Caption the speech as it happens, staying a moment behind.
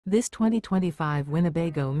This 2025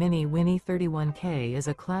 Winnebago Minnie Winnie 31K is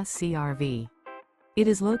a Class C RV. It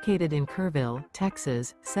is located in Kerrville,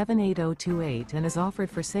 Texas, 78028 and is offered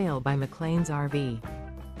for sale by McClains RV.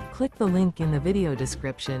 Click the link in the video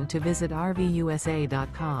description to visit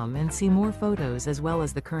RVUSA.com and see more photos as well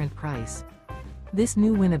as the current price. This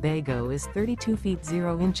new Winnebago is 32 feet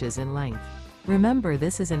 0 inches in length. Remember,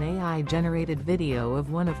 this is an AI-generated video of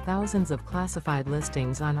one of thousands of classified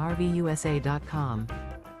listings on RVUSA.com.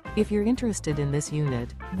 If you're interested in this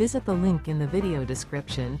unit, visit the link in the video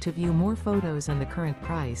description to view more photos and the current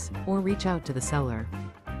price, or reach out to the seller.